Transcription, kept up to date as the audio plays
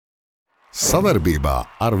Savarbībā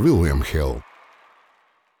ar William Hill.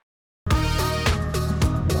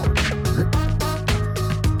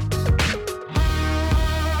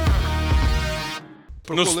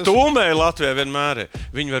 Nu, stūmēji Latvijā vienmēr ir.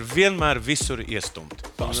 Viņi var vienmēr visur iestumt.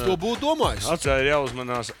 Tas to būtu domājis. Atcēl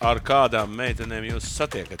jāuzmanās, ar kādām meitenēm jūs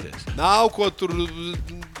satiekaties. Nav ko tur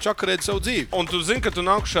čakarēt savu dzīvi. Un tu zini, ka tu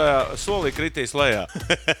nākušajā solī kritīs lejā.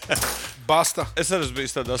 Basta. Es arī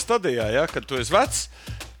biju tādā stadijā, ja, kad tu esi vecs,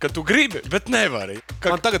 ka tu gribi, bet nevari.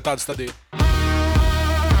 Man tagad tāda stadija.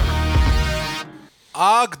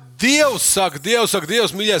 Ak, Dievs,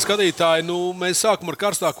 mīļie skatītāji, nu, mēs sākam ar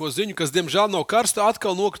karstāko ziņu, kas, diemžēl, nav karsta.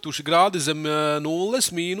 Atkal nokrituši grādi zem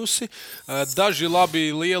nulles, mīnusi. Daži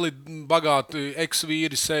labi, lieli, bagāti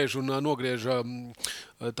eksvīri sēž un nogriež,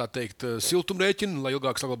 tā teikt, siltumrēķinu, lai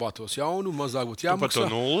ilgāk saglabātos jaunu, mazāk būtu jāmaksā.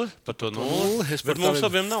 Par to nulli. Bet mums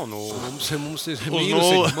abiem nav nulli. Mums ir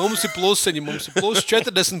mīnusiņi, mums ir plusiņi, mums ir plus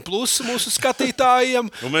 40 plus mūsu skatītājiem.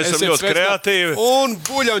 Un mēs esam ļoti kreatīvi. Un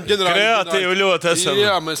buļļauni ģenerāli. Kreatīvi ļoti esam.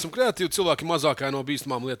 Jā, mēs esam kreatīvi cilvēki mazākajā no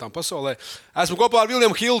bīstamām lietām pasaulē. Esmu kopā ar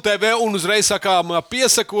William Hill TV un uzreiz sakām,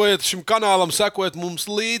 piesakojiet šim kanālam, sekojiet mums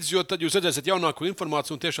līdzi, jo tad jūs redzēsiet jaunāko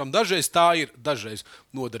informāciju un tiešām dažreiz tā ir, dažreiz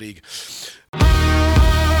noderīga.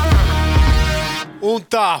 Un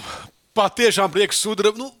tā, patiešām prieks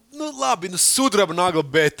sudraba, sudraba nagla,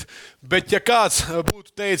 bet ja kāds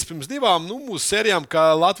būtu teicis pirms divām mūsu sērijām,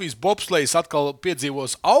 ka Latvijas bobslejs atkal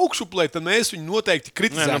piedzīvos augšuplē, tad mēs viņu noteikti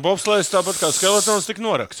kritizētu. Nē, bobslejs tāpat kā skeletons tika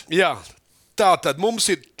norakts. Jā, tā tad mums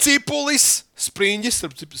ir Cipulis, Spriņģis,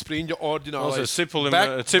 Spriņģa oriģinālais.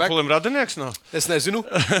 Cipulim radinieks nav? Es nezinu.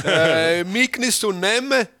 Miknis un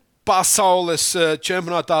Neme pasaules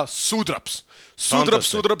čempionātā sudrabs. Sudrabs.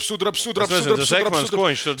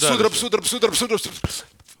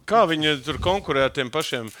 Kā viņi tur konkurē ar tiem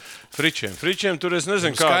pašiem fričiem? Fričiem tur es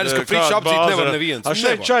nezinu, skaidrs, ka friču apdzīt nevar neviens.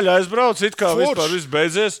 Šeit čaļā aizbrauc, it kā vispār viss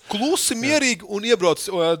beidzies. Klusi, mierīgi un iebrauc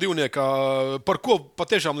divniekā, par ko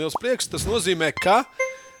patiešām liels prieks. Tas nozīmē, ka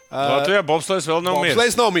Latvijā bobslejs vēl nav miris.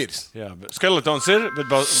 Bobslejs nav miris. Jā, skeletons ir, bet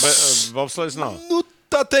bobslejs nav.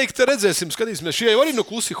 Tā teikt, redzēsim, skatīsimies. Šie jau arī no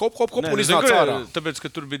klusi hop un iznāca ārā. Tāpēc, ka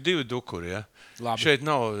tur bija divi dukuri, ja? Labi. Šeit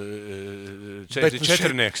nav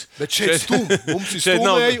četrnieks. Bet šeit stūm. Mums ir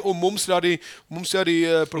stūmēji un mums ir arī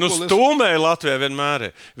nu, stūmēji Latvijā vienmēr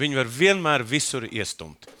ir. Viņi var vienmēr visur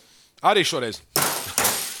iestumt. Arī šoreiz.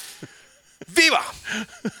 Viva!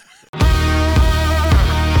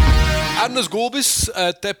 Ernsts Gulbis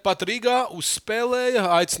tepat Rīgā uzspēlēja,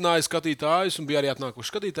 aicināja skatītājus un bija arī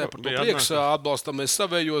atnākuši skatītāji par to prieks. Atbalstam mēs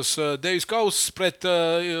savējos Devis Kauss pret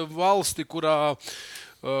valsti, kur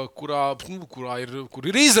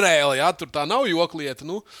ir Izraēla. Ja? Tur tā nav joklieta.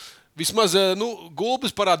 Vismaz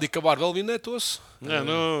Gulbis parādīja, ka var vēl vinētos. Jā,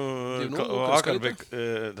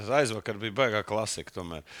 aizvakar bija baigā klasika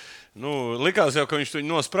tomēr. Likās jau, ka viņš viņu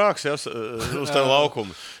nosprāks uz tā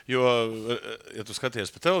laukuma. Jo, ja tu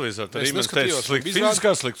skaties pa televizoru, tad Rīmenis teica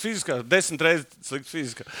slikt fiziskā, 10 reizes slikt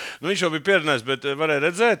fiziskā. Viņš jau bija pierunājis, bet varēja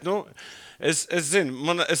redzēt. Es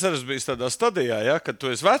zinu, es arī biju tādā stadijā, ja, kad tu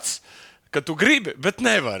esi vecs, ka tu gribi, bet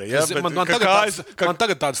nevari. Ja? Man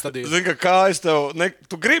tagad tāda stadija. Zini, ka kājas tev,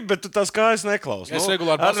 tu gribi, bet tu tās kājas neklausi. Es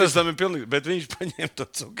regulāri pilnīgi, bet viņš paņēma to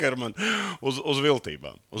cukermanu uz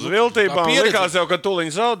viltībām. Uz viltībām likās jau, ka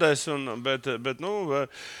tuliņi zaudēs, bet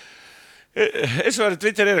es varu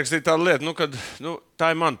Twitter ierakstīt tādu lietu, kad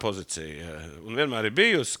tā ir mana pozīcija. Un vienmēr ir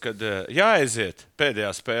bijusi, kad jāaiziet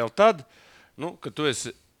pēdējā spēle tad, kad tu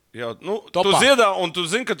esi tu ziedā, un tu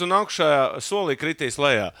zini, ka tu nākušajā solī kritīs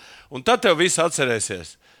lejā. Un tad tev viss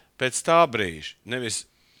atcerēsies pēc tā brīža. Nevis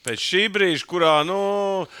pēc šī brīža, kurā,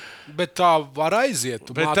 Bet tā var aiziet.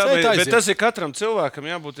 Bet tas ir katram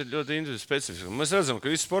cilvēkam jābūt ļoti individuāli specifiskam. Mēs redzam,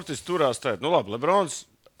 ka visi sportisti turās tēt. Labi, Lebrons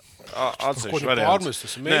atsevišķi variants.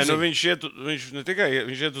 Viņš ne tikai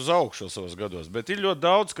iet uz augšu savos gados, bet ir ļoti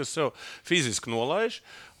daudz, kas sev fiziski nolaiž.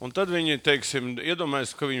 Un tad viņi, teiksim,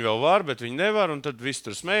 iedomājas, ka viņi vēl var, bet viņi nevar, un tad viss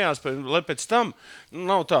tur smējās. Lai pēc tam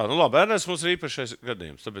nav tā. Labi, Ernsts mums ir īpašais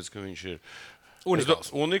gadījums, tāpēc, ka viņš ir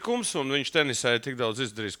unikums, un viņš tenisā ir tik daudz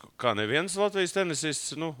izdarījis, kā neviens Latvijas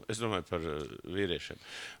tenisists, es domāju par vīriešiem.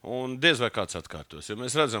 Un diez vai kāds atkārtos, jo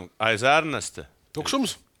mēs redzam, aiz Ernsta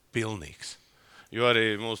tukšums pilnīgs. Jo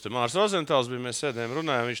arī mūsu Mārs Rozentāls bija, mēs sēdējām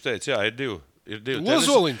runājām, viņš teica, jā, ir divi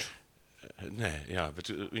Lozoliņš? Nē, jā, bet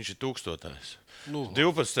viņš ir 1000.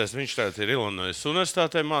 12. viņš tagad ir Illinois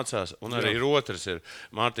universitātē mācās, un arī ir otrs ir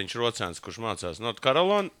Mārtiņš Rocēns, kurš mācās North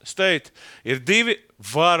Carolina State. Ir divi,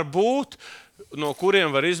 varbūt, no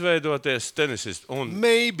kuriem var izveidoties tenisisti.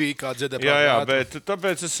 Maybe, kā dzirdēt. Jā, bet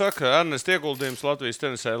tāpēc es saku, Ernesta ieguldījums Latvijas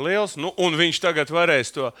tenisē ir liels, un viņš tagad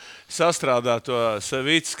varēs to sastrādāt, to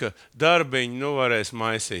Savicka darbiņu, varēs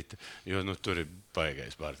maisīt, jo tur ir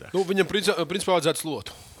baigais bārdāks. Viņam principā vajadzētu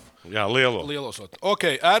slotu. Jā, lielo. Lielo slotu. Ok,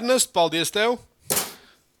 Ernest, paldies tev.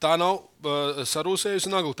 Tā nav sarūsējusi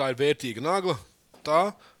nagla, tā ir vērtīga nagla.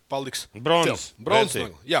 Tā paliks bronzas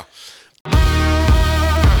nagla. Jā.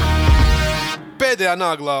 Pēdējā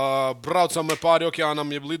naglā braucam pāri okeānam,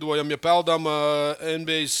 ja lidojam, ja peldam.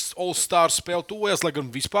 NBA All-Star spēle tuvojas, lai gan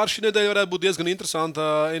vispār šī nedēļa varētu būt diezgan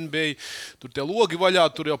interesanta. NBA tur tie logi vaļā,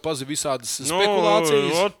 tur jau pazi visādas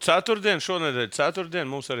spekulācijas. Ceturtdien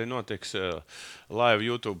mums arī notiks live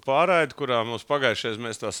YouTube pārraide, kurā mums pagājušajā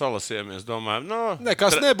mēs tā salasījāmies. Domājam,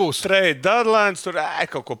 nekas nebūs. Trade deadlines, tur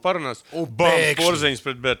kaut ko parunās. Porziņas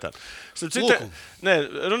pret Bertānu.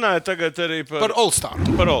 Runājot tagad arī par All-Star.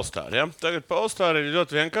 Par All-Star, ja? Tagad par All-Star ir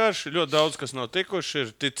ļoti vienkārši, ļoti daudz, kas nav tikuši.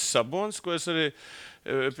 Ir ticis Sabonis, ko es arī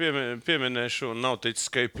pieminēšu, un nav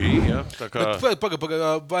ticis KP. Ja? Pagaid,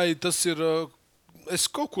 vai tas ir... Es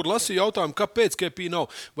kaut kur lasīju jautājumu, kāpēc KP nav.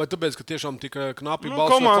 Vai tāpēc, ka tiešām tika knapi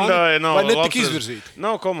balsts komandai nav vai netika izvirzīti?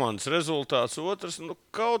 Nav komandas rezultāts. Otrs,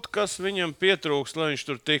 kaut kas viņam pietrūks, lai viņš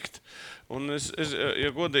tur tikt. Un es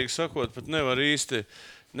ja godīgi sakot, pat nevar īsti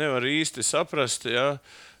saprast, ja,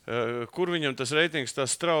 kur viņam tas reitings tā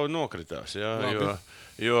strauji nokritās. Ja,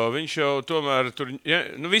 jo viņš jau tomēr tur,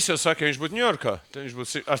 visi jau saka, ja viņš būtu Ņujorkā, viņš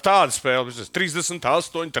būtu ar tādu spēli,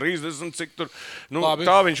 38, 30, cik tur,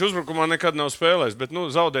 tā viņš uzbrukumā nekad nav spēlējis, bet,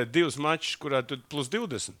 zaudēt 2 mačus, kurā tur plus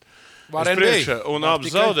 20. Var NBA. Un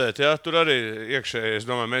abas zaudēt, ja, tur arī iekšēji, es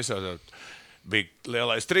domāju, mēs jau bija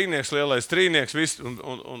lielais trīnieks, un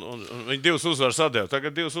viņi 2 uzvaras atdeva.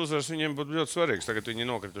 Tagad 2 uzvaras viņiem būtu ļoti svarīgs. Tagad viņi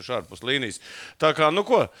nokrituši ārpus līnijas. Tā kā,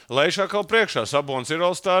 lejšā kaut priekšā. Sabonis ir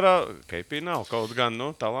All-Starā, KP nav. Kaut gan,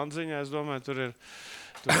 talanta ziņā, es domāju, tur ir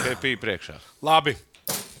KP priekšā. Labi,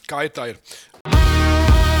 kā ir tā ir.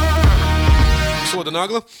 Soda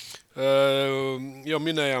nagla. Jau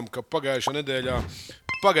minējām, ka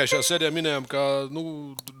pagājušajā sēdē minējām, ka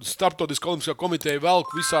Starptautiskā olimpiskā komiteja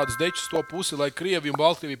velk visādas dečus to pusi, lai Krievija un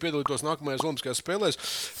Baltkrievija piedalītos nākamajās olimpiskajās spēlēs.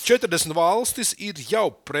 40 valstis ir jau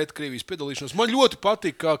pret Krievijas piedalīšanos. Man ļoti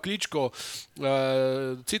patīk, kā Kličko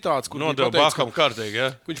citāts, kur nodeva Bakam kārtīgi,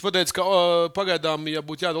 ja? Viņš pateica, ka pagaidām, ja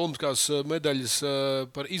būtu jādod olimpiskās medaļas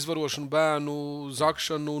par izvarošanu, bērnu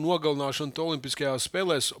zakšanu, nogalināšanu olimpiskajās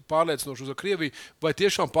spēlēs, pārliecinoši uz Krieviju, vai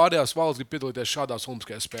tiešām pārējās valsts grib piedalīties šādās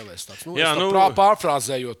olimpiskajās spēlēs?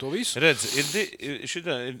 Pārfrāzējot to visu. Redz,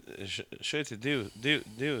 šeit ir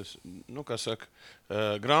divas, kā saka,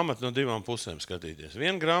 grāmata no 2 pusēm skatīties.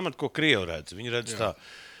 Viena grāmata, ko Krievi redz, viņi redz tā.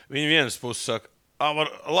 Viņi vienas puses saka,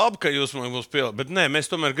 labi, ka jūs mums pielāgat, bet nē,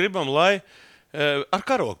 mēs tomēr gribam, lai ar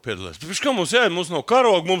karogu piedalās. Pirms kā mums nav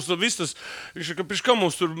karogu, mums tur viss tas, pirms kā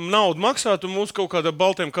mums tur naudu maksāt un mums kaut kādā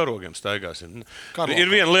baltiem karogiem staigāsim.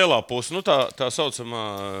 Ir viena lielā puse, tā saucamā,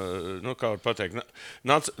 kā var pateikt,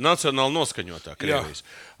 nacionāli noskaņotā Krievijas.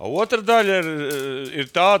 Otra daļa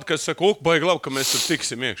ir tāda, kas saka, baigi labi, ka mēs tur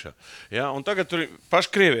tiksim iekšā. Ja? Un tagad tur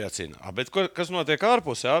paši Krievijā cīnā. Bet kas notiek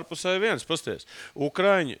ārpusē? Ārpusē viens, pasties,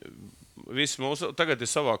 Ukraiņi. Visi mūsu tagad ir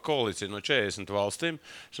savā koalīcija no 40 valstīm.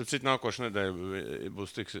 Citu nākošu nedēļu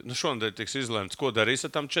būs šonadēļ tiks izlemts, ko darīs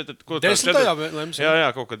ar tam 4. 10. lems.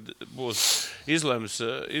 Jā, kaut kad būs izlems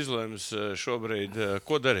šobrīd,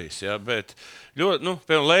 ko darīs. Jā, bet ļoti,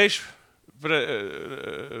 piemēram, Leiš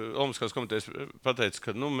Olimpiskās komitejas pateica,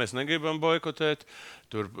 ka mēs negribam boikotēt.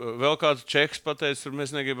 Tur vēl kāds Čehs pateica, tur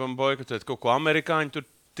mēs negribam boikotēt. Kaut ko amerikāņi tur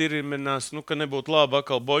tiriminās, ka nebūtu labi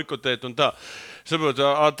atkal boikotēt un tā.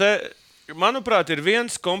 Manuprāt, ir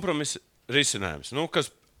viens kompromiss risinājums, kas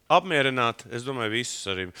apmierinātu, es domāju, visus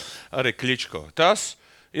arī Kličko. Tas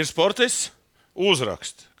ir sportists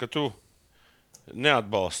uzrakst, ka tu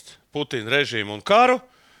neatbalsti Putina režīmu un karu,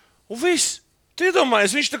 un viss. Tu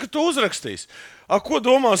iedomājies, viņš tagad to uzrakstīs. Ko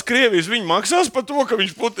domās Krievijas? Viņi maksās par to, ka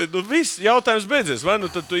viņš Putina. Viss, jautājums beidzies. Vai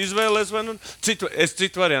tad tu izvēlēs, vai es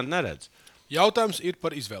citu variantu neredzu. Jautājums ir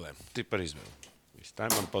par izvēlēm. Par izvēlēm. Tā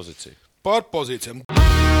ir mana pozīcija. Par pozīcijām.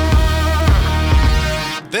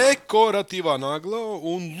 Dekoratīvā nagla,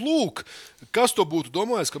 un lūk, kas to būtu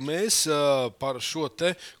domājis, ka mēs par šo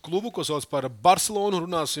te klubu, ko sauc par Barcelonu,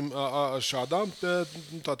 runāsim šādā,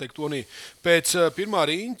 tā teikt, tonī. Pēc pirmā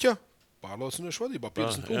riņķa pārliecinoši vadībā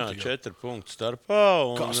 50 punkti. Jā, 4 punktu starpā.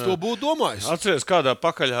 Kas to būtu domājis? Atceries, kādā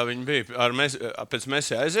pakaļā viņi bija pēc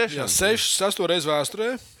Messi aiziešanas? Jā, 6 reizi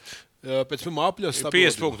vēsturē. pēc pirmā apļas.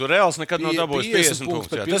 50 punktu. Reāls nekad nav dabūjis 50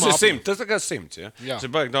 punktus. Tas ir 100. Tas tā kā 100. Ja? Tas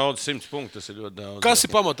ir baigi daudz, 100 punktu. Tas ir ļoti daudz. Kas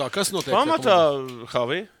ir pamatā? Kas notiek? Pamatā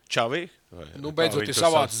Čavi. Beidzot ir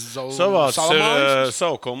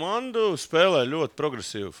savu komandu, spēlē ļoti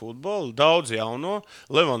progresīvu futbolu, daudz jauno,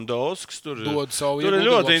 Levandovskis, tur ir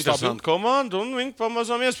ļoti interesanta komanda, un viņi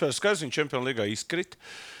pamazām iespējas, skaidrs, viņi Čempionu līgā izkrit.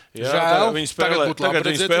 Jā, tagad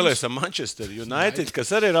viņi spēlēs ar Manchester United,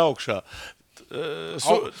 kas arī ir augšā.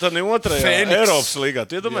 Tad ir otrajā Eiropas līgā.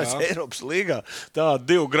 Tu iedomājies, Eiropas līgā tā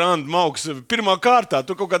 2 grandu mauks pirmā kārtā.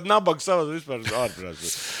 Tu kaut kādu nabagu savas vispār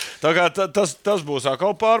ārprāts. Tā kā tas būs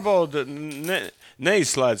atkal pārbauda.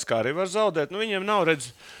 Neizslēdz, kā arī var zaudēt. Nu, viņiem nav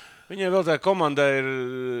redz. Viņiem vēl tā komandai ir,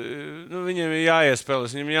 viņiem ir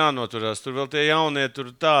jāiespēlēs, viņiem jānoturās. Tur vēl tie jaunie,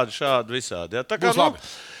 tur tādi, šādi, visādi. Ja? Tā kā, būs labi.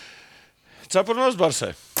 Cepurnos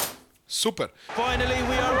Barsē. Super.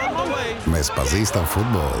 Mēs pazīstam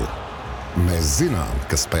futbolu. Mēs zinām,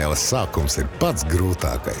 ka spēles sākums ir pats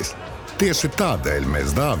grūtākais. Tieši tādēļ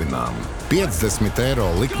mēs dāvinām 50 eiro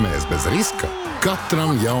likmēs bez riska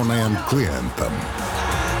katram jaunajam klientam.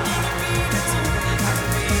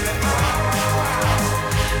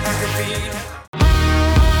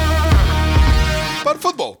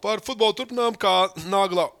 Par futbolu turpinām, kā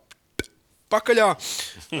nāglā pakaļā.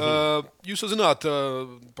 Jūs jau zināt,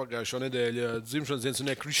 pagājušo nedēļu dzimšanas dienas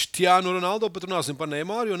un Cristiano Ronaldo, bet runāsim par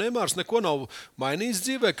Neimāru, jo Neimārs neko nav mainījis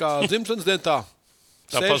dzīvē, kā dzimšanas dienā tā.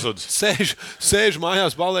 Tā pazudis. Sēž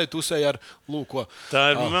mājās, balē, tusēja ar lūko.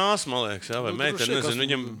 Tā ir māsa, man liekas, jā, vai meitene, nezinu,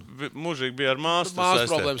 viņam mūžīgi bija ar māsu. Māsu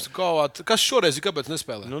problēmas. Kas šoreiz ir, kāpēc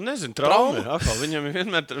nespēlē? Nu, nezinu, traumi. Viņam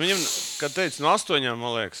vienmēr, kā teicu, no 8,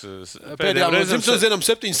 man liekas, pēdējām dzimšanas dienām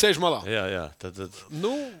 7 sēž malā. Jā. Tad.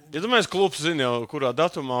 Nu, ja domājies, klubs zina jau, kurā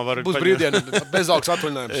datumā var... Būs brīvdiena, bezalgs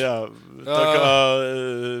atvaļinājums. Jā, tā kā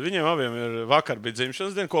viņiem abiem ir vakar bija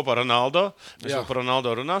dzimšanas diena kopā ar Ronaldo. Mēs jau par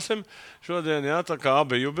Ronaldo runāsim. Šodien, jā, tā kā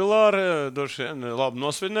abi jubilāri, droši vien labi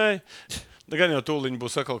nosvinēja. Gan jau tūliņ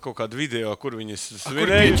būs atkal kaut kāda video, kur viņi svinēja.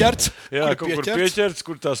 Kur pieķerts? Jā, kur pieķerts,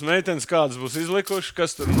 kur tās meitenes kādas būs izlikuši,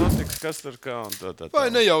 kas tur notiks, kas tur kā un tā.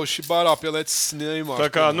 Vai nejauši bārā pieliecis Neimārs? Tā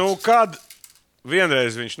kā, kad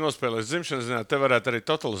vienreiz viņš nospēlēs dzimšanas dienā, te varētu arī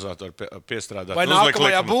totalizatoru piestrādāt. Vai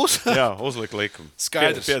nākamajā būs? Jā, uzlikt likumu.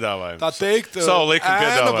 Skaidrs. Piedāvājumu. Tā teikt, savu likumu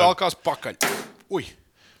piedāvājumu. Ēna velkās pakaļ. Uj,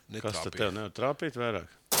 netrāpīja. Kas tad tev nevar trāpīt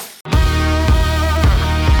vairāk?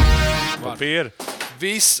 Papīri.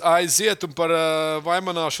 Viss aiziet, un par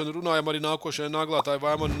vaimanāšanu runājam arī nākošajā naglātāja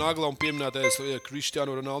Vaimana Naglā un pieminētais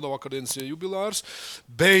Cristiano Ronaldo vakardienas jubilārs.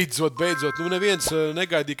 Beidzot. Nu, neviens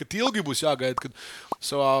negaidīja, ka ilgi būs jāgaida, kad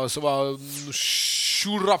savā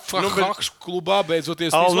šurafahaks klubā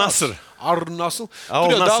beidzoties Al-Nasr. Tur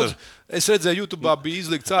jau daudz. Es redzēju, YouTube bija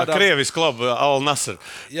izlikts ārā. Krievis klubu Al-Nasr.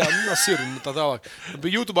 Jā, Nasr un tā tālāk.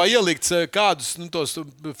 Bija YouTube ielikts kādus tos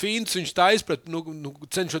fintus viņš taisa pret,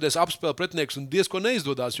 cenšoties apspēlēt pretinieks un diezko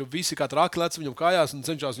neizdodas, jo visi kā traki lec viņam kājās un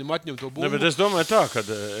cenšas viņam atņemt to bumbu. Ne, bet es domāju tā, ka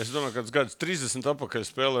gads 30 apakaļ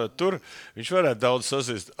spēlējot tur, viņš varētu daudz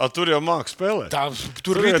sasist. Tur jau māk spēlēt.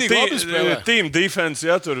 Tur rītīgi labi spēlē. Team defense,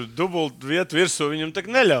 ja tur dubult vietu virsū viņam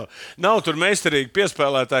tak neļauj. Nav tur meistarīgi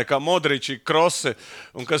piespēlētāji kā Modriči, Krosi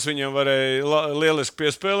un kas viņam varēja lieliski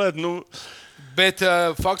piespēlēt. Bet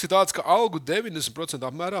fakts ir tāds, ka algu 90%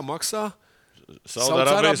 apmērā maksā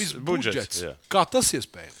Saudārābijas budžets. Kā tas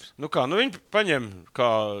iespējams? Viņi paņem,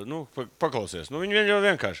 paklausies. Viņi jau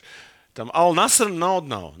vienkārši. Tam Al-Nasr naudu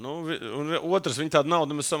nav. Un otrs, viņi tādu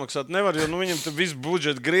naudu mēs samaksāt nevar, jo viņam tur viss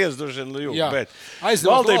budžets griez droši vien jūg. Bet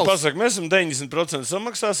valdība pasaka, mēs esam 90%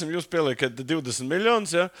 samaksāsim, jūs pieliekat 20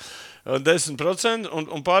 miljonus, ja? 10%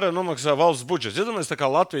 un pārējo nomaksā valsts budžets. Ja domājies, tā kā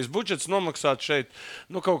Latvijas budžets nomaksāt šeit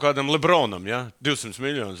kaut kādam Lebronam, ja? 200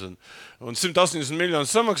 miljonus un 180 miljonus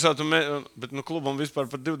samaksāt, bet klubam vispār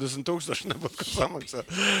par 20,000 nebūtu, kas samaksā.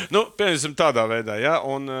 Piemēram, tādā veidā, ja?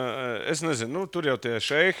 Un es nezinu, tur jau tie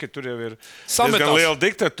šeihi, tur jau ir diezgan liela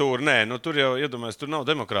diktatūra. Nē, tur jau, iedomājies, tur nav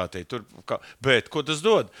demokrātija. Bet ko tas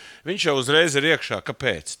dod? Viņš jau uzreiz ir iekšā.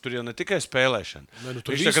 Kāpēc? Tur jau ne tikai spēlēšana.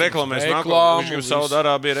 Viņš tā reklamēs nākotnē, viņš grib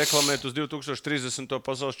Saudārābiju reklamēt uz 2030.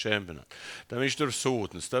 pasaules čempionātu. Tad viņš tur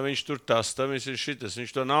sūtnes, tad viņš tur tas, tad viņš ir šitas,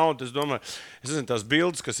 viņš to naudu. Es domāju, tās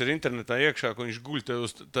bildes, kas ir internetā iekšā, ko viņš guļ te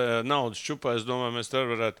uz naudas čupā, es domāju, mēs tur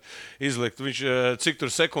varētu izlikt. Viņš cik tur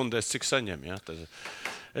sekundēs, cik saņem. Ja?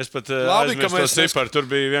 Es pat aizmirstu to ciparu, tur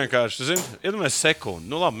bija vienkārši, iedomājies sekundi,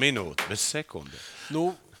 minūte, bez sekundi.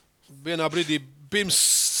 Vienā brīdī pirms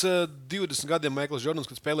 20 gadiem Maikls Jordans,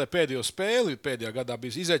 kad spēlēja pēdējo spēli, pēdējā gadā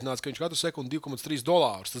bija izaicināts, ka viņš katru sekundi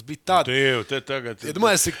 $2,3. Tas bija tāds. Te tagad.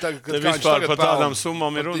 Iedomājies, cik tagad, vispār par tādām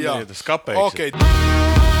summām ir runa. Tas kāpēc? Okay.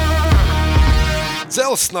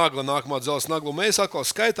 Dzelzsnagla, nākamā dzelzsnagla. Mēs atkal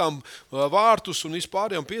skaitām vārtus un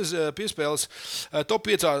vispārējām piespēles. Top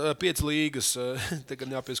 5 līgas. Tagad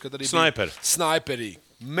jāpieskat arī Snaiperī.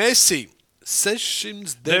 Messi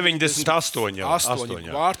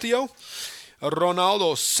 698 vārti jau.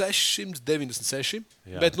 Ronaldo 696.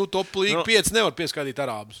 Jā. Bet top līga 5 nevar pieskaitīt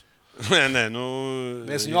arābus. Nē,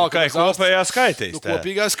 mēs viņu kā kopējā skaitīs.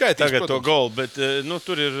 Kopīgā skaitīs, tagad protams. To golu, bet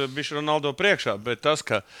tur ir bišķi Ronaldo priekšā, bet tas,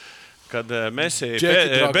 kad Messi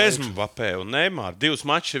bez Mbappé un Neymar 2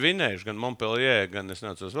 mači vinējuši, gan Montpellier, gan es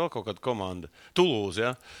neatceros vēl kaut kādu komandu, Toulouse,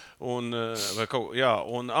 ja? Un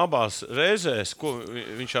abās reizēs, ko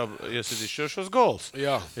viņš iesidīs šos gols.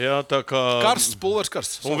 Jā, tā kā karsts, pulvers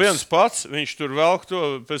karsts. Un viens pats, viņš tur velk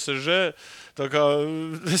to PSG. Tā kā,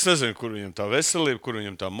 es nezinu, kur viņam tā veselība, kur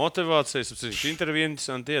viņam tā motivācija. Viņš interviju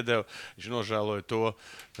interesanti iedeva. Viņš nožēloja to,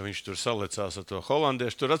 ka viņš tur salicās ar to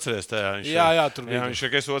holandiešu. Tur atceries tajā. Jā, tur bija.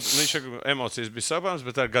 Viņš emocijas bija sabāms,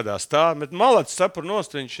 bet tā gadās tā. Bet malets cepur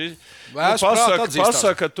nost, viņš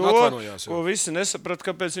pasaka to, ko visi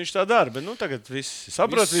nesaprata, kāpēc viņš tā dara. Bet tagad visi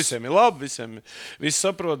saprot, visiem ir labi, visi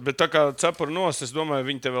saprot. Bet tā kā cepur nost, es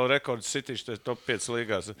domāju, viņi te vēl rekordus sitīši top 5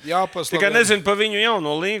 līgās. Tikai nezinu pa viņu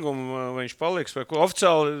jauno līgumu, vai viņš paliks, vai ko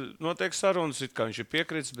oficiāli notiek sarunas, kā viņš ir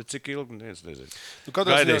piekritis, bet cik ilgi nezinu.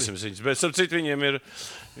 Gaidīsim ziņas. Bet starp citu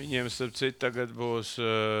viņiem tagad būs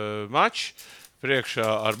mačs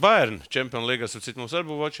priekšā ar Bayern. Champions League, starp citu mums arī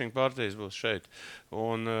būs watching partijas būs šeit.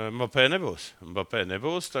 Un Mbappé nebūs,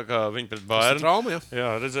 tā kā viņi pret Bayern. Trauma,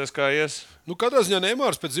 jā, redzēs, kā ies. Katrā ziņā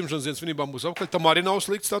Neimārs pēc dzimšanas dienas svinībām būs apkārt. Tam arī nav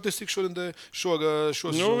slikta statistika šodien.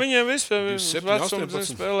 Viņiem vispār vecums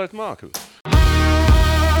spēlēt māki.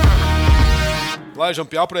 Laižam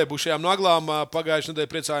pie aprēbušajām naglām. Pagājušajā nedēļā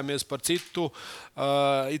priecājāmies par citu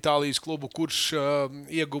Itālijas klubu, kurš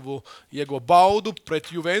ieguva baudu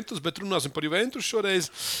pret Juventus, bet runāsim par Juventus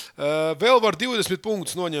šoreiz. Vēl var 20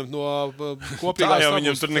 punktus noņemt no kopīgās tā jau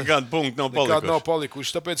viņam tur nekāda punkta nav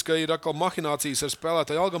palikuši. Tāpēc, ka ir atkal mahinācijas ar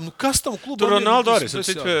spēlētāju algām. Kas tam klubam? Tur Ronaldo arī.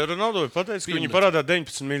 Ronaldo ir pateicis, ka viņi parādā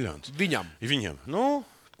 19 miljonus. Viņam.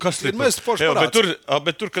 Kas ir? Bet tur,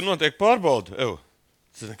 kad notiek pārbauda,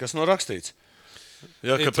 kas nav rakstīts.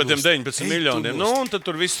 Jā, ka par tiem 19 miljoniem. Un tad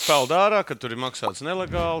tur viss peld ārā, ka tur ir maksāts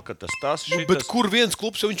nelegāli, ka tas šitas. Bet kur viens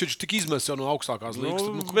klubs, jo viņš ir tik izmests jau no augstākās līgas?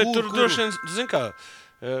 Bet tur droši vien, zin kā,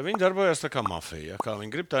 viņi darbojas tā kā mafija. Kā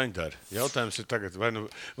viņi grib, tā viņi dara. Jautājums ir tagad, vai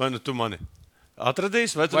nu tu mani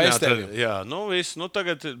atradīs, vai tu neatradīs? Jā, viss.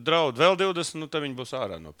 Tagad draud vēl 20, tad viņi būs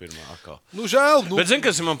ārā no pirmā atkal. Žēl. Bet zini,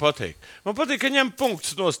 kas man patīk? Man patīk, ka ņem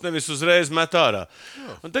punktus nost, nevis uzreiz met ārā.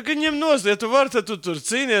 Jā. Un tā, ka ņem nost, ja tu vari, tad tu tur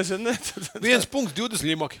cīnies, ja ne. 1 punkts, 20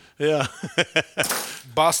 limaki. Jā.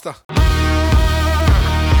 Basta.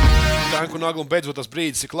 Tanku naglam beidzot tas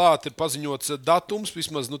brīdis ir klāt, ir paziņots datums,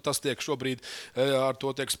 vismaz tas tiek šobrīd ar to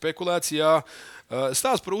tiek spekulēts. Jā.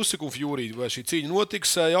 Stāsts par Usiku un Fjūrī, vai šī cīņa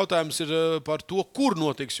notiks. Jautājums ir par to, kur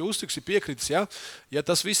notiks, jo Usiks ir piekritis, ja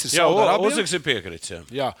tas viss ir Saudārābijā. Jā, Usiks ir piekritis,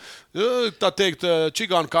 jā. Tā teikt,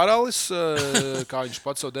 Čigānu karalis, kā viņš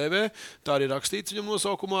pats savu dēvē, tā arī rakstīts viņam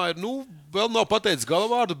nosaukumā, ir, vēl nav pateicis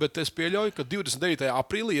galavārdu, bet es pieļauju, ka 29.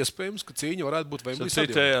 aprīlī iespējams, ka cīņa varētu būt Vemblī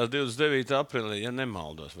stadionā. 29. aprīlī, ja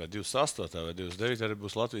nemaldos, vai 28. vai 29. arī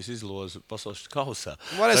būs Latvijas izloze pasaules kausā.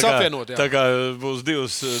 Varēs apvienot, jā. Tā kā būs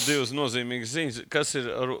divas nozīmīgas ziņas. Kas ir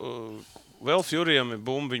vēl Fjūrijam ir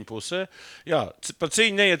bumba viņa pusē. Jā, par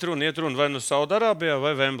cīņu neiet runa vai nu Saudārābijā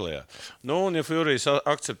vai Vemblijā. Un ja Fjūrijs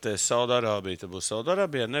akceptēs Saudārābiju, tad būs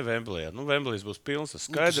Saudārābijā, ne Vemblijā. Vemblijs būs pilns, tas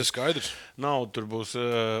skaidrs. Nauda tur būs,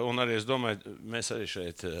 un arī es domāju, mēs arī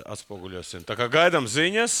šeit atspoguļosim. Tā kā gaidām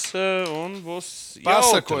ziņas, un būs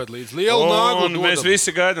pasakojot līdz lielu nāgu. Un mēs visi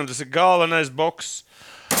gaidām, tas ir galvenais boks.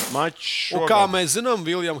 Un kā mēs zinām,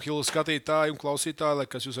 Viljam Hilu skatītāji un klausītāji,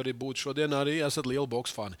 kas jūs arī būtu šodien, arī esat lieli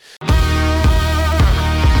boks fani.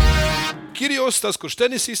 Kirjos, tas, kurš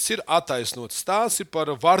tenisists, ir attaisnots. Stāsts ir par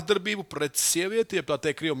vardarbību pret sievieti, tā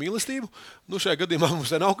teikt, krievu mīlestību. Šajā gadījumā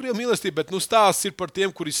mums nav krievu mīlestība, bet stāsts ir par tiem,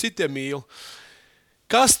 kuri sitiem mīl.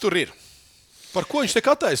 Kas tur ir? Par ko viņš tiek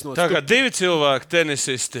attaisnots? Tā kā 2 cilvēki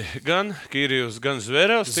tenisisti, gan Kirjos, gan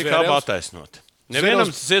Zverevs, tika abi attaisnoti. Nevienam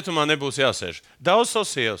cietumā nebūs jāsēž. Daudz savas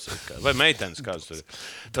sievas vai meitenes kāds tur ir.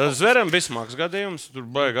 Tad Zveram bija smags gadījums, tur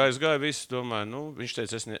baigi aizgāja visi, domāju, viņš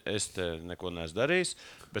teica, es te neko neesmu darījis,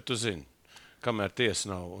 bet tu zini, kamēr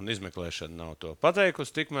tiesa nav un izmeklēšana nav to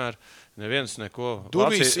pateikusi, tikmēr neviens neko.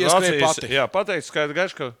 Durvīs ieskrēja pati. Jā, pateikt skaidri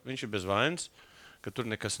gaiši, ka viņš ir bez vainas, ka tur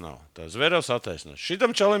nekas nav. Tā Zveravs attaisnos.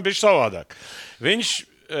 Šitam čalim bija savādāk.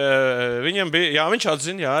 Viņam bija, viņš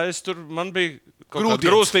atzina, man bija kāda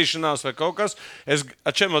grūstīšanās vai kaut kas. Es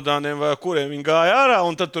ar čemodāniem vai kuriem viņi gāja ārā,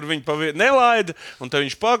 un tad tur viņi nelaida, un tad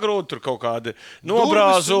viņš pagrūda, tur kaut kādi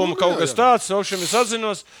nobrāzumi, kaut kas tāds. Saušiem es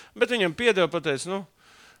atzinos, bet viņam piedeva pateica,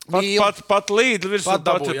 Pat līdzi virsū,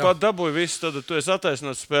 pat dabūja visu, tad tu esi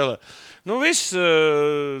attaisnots spēlē. Viss,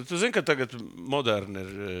 tu zini, ka tagad moderni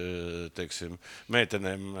ir, teiksim,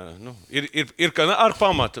 meitenēm, ir ar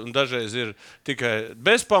pamatu, un dažreiz ir tikai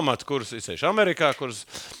bez pamata, kuras izsēž Amerikā, kuras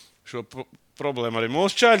šo problēmu arī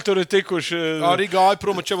mūsu čaļi tur ir tikuši. Arī gāja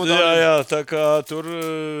prom ar čemodāniem. Jā, tā kā tur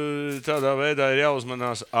tādā veidā ir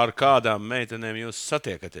jāuzmanās, ar kādām meitenēm jūs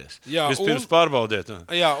satiekaties. Vispirms pārbaudiet.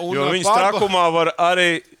 Jo viņas trakumā var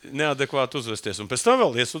arī neadekvāti uzvesties, un pēc tam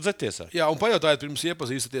vēl iesūdzēt tiesā. Jā, un pajautājiet, pirms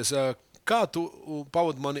iepazīstaties, kā tu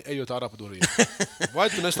pavadi mani ejot ārā pa durvīm?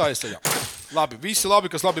 Vai tu nestājies ceļā? Labi, visi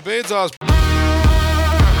labi, kas labi beidzās.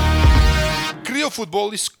 Krievu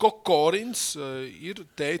futbolists Kokorins ir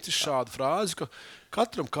teicis šādu frāzi, ka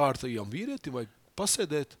katram kārtējam vīrietim vajag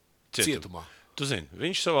pasēdēt cietumā. Tu zini,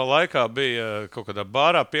 viņš savā laikā bija kaut kādā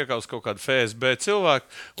bārā, piekāvis kaut kādu FSB cilvēku,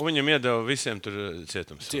 un viņam iedeva visiem tur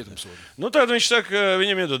cietumsodu. Tad viņš saka,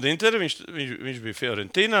 viņam iedod interviju, viņš bija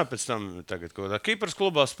Fiorentīnā, pēc tam tagad kaut kādā Kipras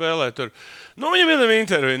klubā spēlē tur. Viņam iedeva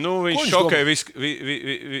interviju, viņš šokēja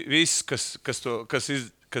viss,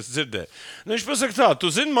 kas dzirdēja. Viņš pasaka tā, tu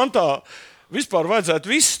zini, man tā vispār vajadzētu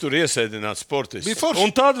visus tur iesēdināt sportistus.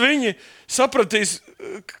 Un tad viņi sapratīs,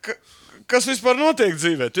 kas vispār notiek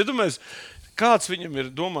dzīvē. Tu iedomājies, kāds viņam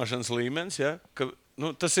ir domāšanas līmenis, ja? Ka,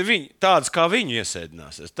 tas ir tāds, kā viņi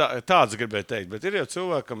iesēdināsies. Tāds gribēju teikt, bet ir jau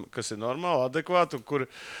cilvēkam, kas ir normāli, adekvāti,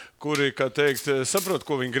 kuri, kā teikt, saprot,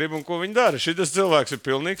 ko viņi grib un ko viņi dara. Šitas cilvēks ir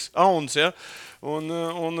pilnīgs auns, ja? Un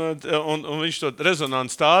viņš to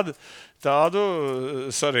rezonanci tādu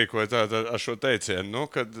sarīkoja ar šo teicienu,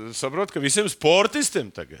 kad saprot, ka visiem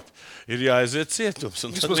sportistiem tagad ir jāaiziet cietums.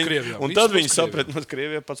 Un tad viņi saprat, ka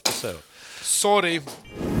Krievija pats par sevi. Sorry.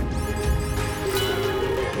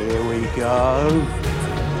 Here we go.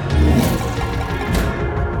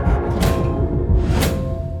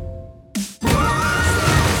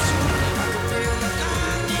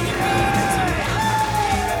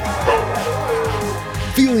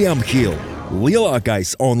 William Hill,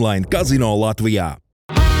 lielākais online kazino Latvijā.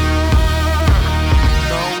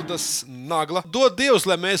 Naudas nagla. Dod Dievs,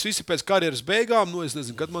 lai mēs visi pēc karjeras beigām, es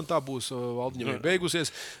nezinu, kad man tā būs, Valdiņam ir beigusies,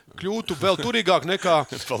 kļūtu vēl turīgāk nekā...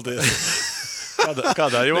 Paldies.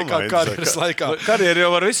 Kādā jomā? Nekā karjeras laikā. Karjeru jau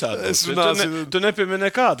var visādi. Tu nepieminē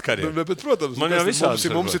kādu karjeru. Bet, protams,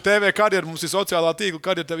 mums ir TV karjera, mums ir sociālā tīkla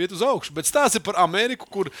karjera, tev iet uz augšu. Bet stāsts ir par Ameriku,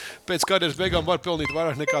 kur pēc karjeras beigām var pelnīt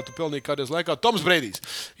vairāk nekā tu pelnīji karjeras laikā. Toms Breidijs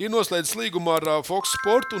ir noslēdzis līgumu ar Fox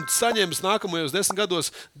Sport un saņems nākamajos 10 gados.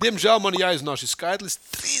 Diemžēl man jāizrunā šis skaitlis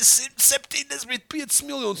 375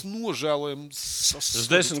 miljonus nožēlojams. Uz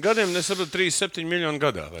 10 gadiem nesaprot 37 miljonu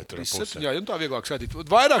gadā. Vai 37, jā, tā vieglāk skaitīt.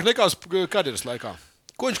 Vairāk nekā karjeras laikā.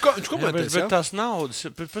 Ko viņš komentēs? Bet tās naudas,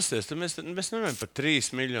 pasties, mēs nevaram par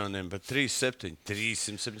 3 miljoniem, bet 3,7,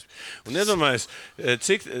 307. Un iedomājies,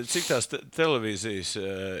 cik tās televīzijas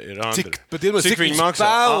ir, Andri? Cik viņi maksā?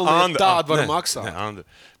 Tādu var maksāt. Nē, Andri,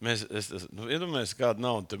 iedomājies, kādu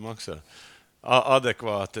naudu te maksā.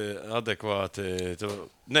 Adekvāti.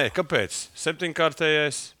 Nē, kāpēc?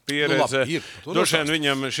 7-kārtējais pieredze. Droši vien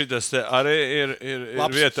viņam šitas arī ir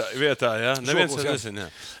vietā, jā? Neviens nezina.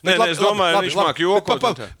 Nē, es domāju, viņš māk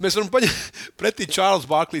jokot. Mēs varam paņemt pretī Čārls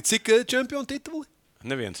Barklī. Cik čempionu tituli?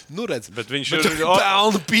 Neviens. Redz. Bet viņš ir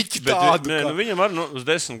pelnu piķi tādu. Viņam ar uz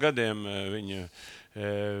 10 gadiem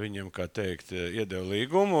viņam, kā teikt, iedeva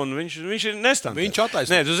līgumu, un viņš ir nestandarts. Viņš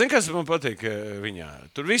attaisno. Nē, tu zini, kas man patīk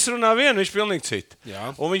viņā? Tur viss runā vienu, viņš pilnīgi citu.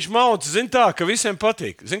 Jā. Un viņš mauc, zini tā, ka visiem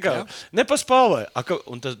patīk. Zini kā, nepaspālē.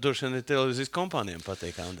 Un tas droši vien ir televīzijas kompānijām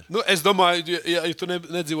patīk, Andri. Es domāju, ja tu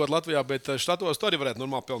nedzīvot Latvijā, bet štatos tu arī varētu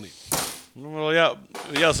normāli pelnīt.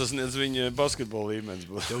 Jāsasniedz viņa basketbola līmenis.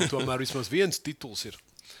 Tev tomēr vismaz viens tituls ir.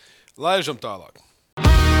 Laižam tālāk.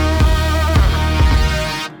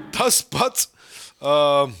 Tas pats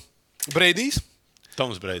Breidijs.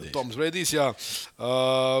 Toms Breidijs, jā.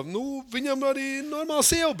 Viņam arī normāla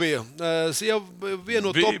sieva bija. Sieva viena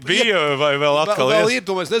no top... Bija vai vēl atkal vēl ir,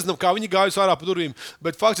 to mēs nezinām, kā viņa gājusi ārā pa durvīm.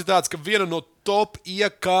 Bet fakts ir tāds, ka viena no top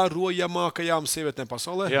iekārojamākajām sievietēm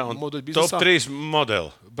pasaulē. Jā, un top 3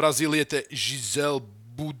 modeli. Brazīliete Gisele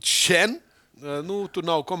Bündchen. Tur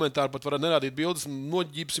nav komentāru, pat varat nerādīt bildes.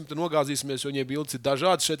 Noģīpsim, te nogāzīsimies, jo viņiem bildes ir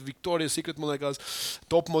dažādas. Šeit Victoria's Secret, man liekas,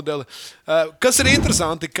 top modeli. Kas ir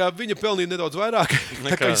interesanti, ka viņa pelnīja nedaudz vairāk,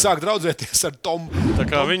 tā kā viņa sāk draudzēties ar Tomu. Tā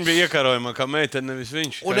kā viņa bija iekārojama kā meitene, nevis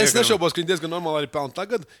viņš. Un es nešaubos, ka viņa diezgan normāli arī pelna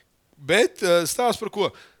tagad. Bet stāsts par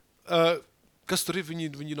ko? Kas tur ir?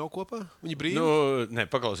 Viņi nav kopā? Viņi brīvi? Nē,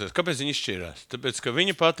 paklausies, kāpēc viņi izšķīrās? Tāpēc, ka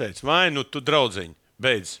viņi pateica, vai nu tu draudziņ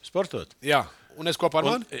beidz sportot. Jā. Un es kopā ar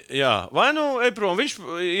mani? Jā, vai nu ej prom. Viņš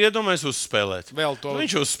iedomājas uzspēlēt. Vēl to.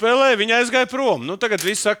 Viņš uzspēlēja, viņi aizgāja prom. Tagad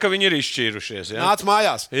viss saka, ka viņi ir izšķīrušies. Ja? Nāc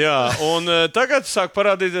mājās. Jā, un tagad sāk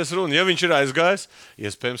parādīties runa. Ja viņš ir aizgājis,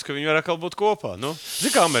 iespējams, ka viņi var atkal būt kopā.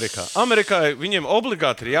 Zini, kā Amerikā. Amerikā viņiem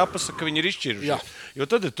obligāti ir jāpasaka, ka viņi ir izšķīrušies. Jā. Jo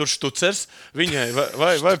tad ir tur štucers viņai,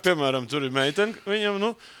 vai piemēram, tur ir meitene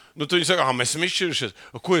viņam, tu viņi saka, mēs esam izšķirušies.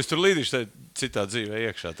 Ko es tur līdīšu citā dzīvē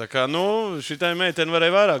iekšā? Tā kā, šitai meitene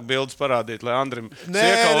varēja vairāk bildes parādīt, lai Andrim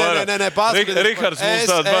siekal vairāk. Rihards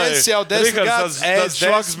mums es jau 10 gadus, tāds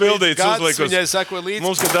švaks bildīts uzlikus. Viņai sekoja līdzi.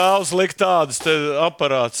 Mums, kad dāvs likt tādas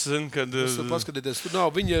aparāts, kad... Paskatieties, tur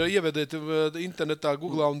nav, viņi ievedēt internetā,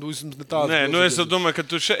 Googlā un vismaz ne tādas. Nē, es domāju,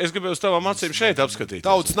 ka es gribēju uz tavām acīm šeit apskatīt.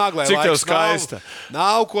 Tautas naglē cik tev skaista.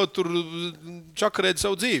 Nav ko tur čakarēt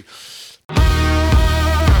savu dzīvi.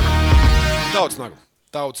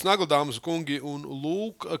 Tautas nagla, dāmas un kungi, un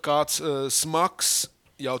lūk, kāds smags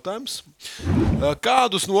jautājums.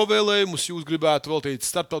 Kādus novēlējumus jūs gribētu veltīt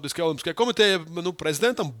Starptautiskajai olimpiskajai komitejai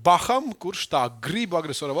prezidentam Baham, kurš tā grib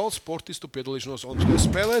agresora valsts sportistu piedalīšanos olimpiskajās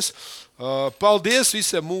spēlēs? Paldies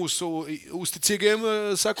visiem mūsu uzticīgiem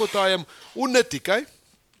sekotājiem un ne tikai,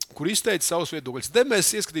 kur izteica savus viedokļus. Te mēs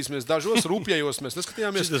ieskatīsimies dažos rūpjējos, mēs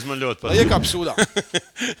neskatījāmies. Šitas man ļoti patīk. Iekāp sūdā.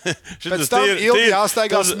 Pēc tam ilgi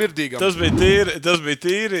jāstaigā smirdīgam. Tas bija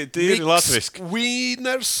tīri latviski.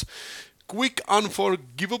 Wieners, quick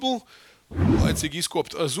unforgivable, laicīgi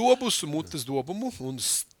izkopt zobus, mutes dobumu un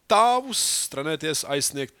stāvus trenēties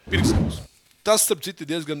aizsniegt pirkstus. Tas, starp citu, ir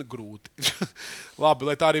diezgan grūti. Labi,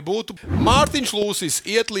 lai tā arī būtu. Mārtiņš Lūsis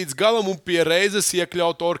iet līdz galam un pie reizes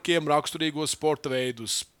iekļaut orkiem raksturīgos sporta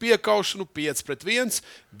veidus. Piekaušanu 5-1,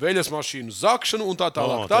 veļas mašīnu zakšanu un tā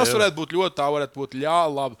tālāk. Tas varētu būt ļoti, tā varētu būt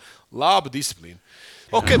laba disciplīna.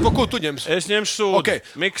 Ok, par ko tu ņemsi? Es ņemšu sūdu. Okay.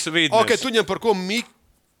 Miks Vīdners. Ok, tu ņem par ko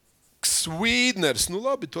Miks Vīdners.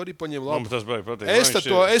 Labi, tu arī paņem labi. Tas bija patīk.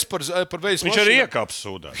 Es par veļas mašīnu. Viņš arī iekāps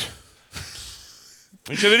sūdā.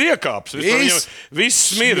 Viņš jau ir iekāps. Viss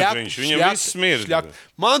smird. Viņam viss smird.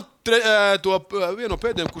 Man to vienu no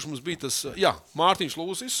pēdējiem, kurš mums bija tas, Mārtiņš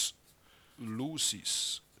Lūsis.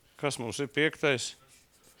 Kas mums ir 5?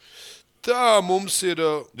 Tā mums ir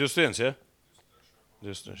 21, ja?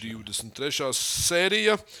 23.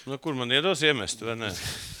 sērija. Kur man iedos iemest, vai ne?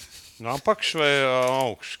 Apakš vai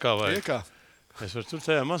augš? Kā vai? Iekā. Es varu tur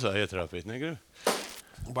tajā mazā ietrāpīt, negribu?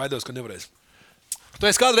 Baidos, ka nevarēs. Tu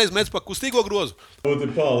esi kādreiz metis pa kustīgo grozu? Tu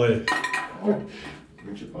ir pālī.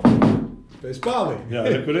 Tu esi pālī? Jā,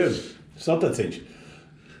 kur ir? Sataciņš.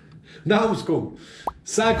 Dāmas kungi,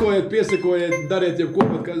 sekojiet, piesakojiet, dariet jau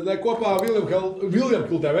kopā Viljam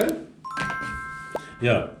Kultēvē.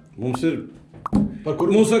 Jā, mums ir...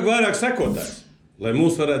 Mums vajag vairāk sekotājs, lai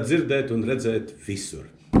mūs varētu dzirdēt un redzēt visur.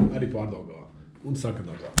 Arī Pārdaugavā un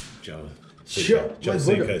Sakadaugavā. Čau. Čau,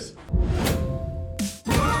 sīkais.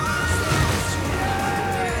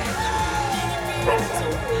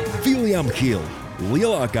 William Hill,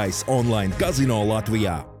 lielākais online kazino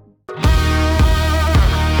Latvijā.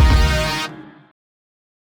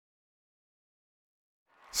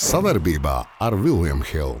 Savarbībā ar William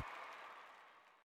Hill.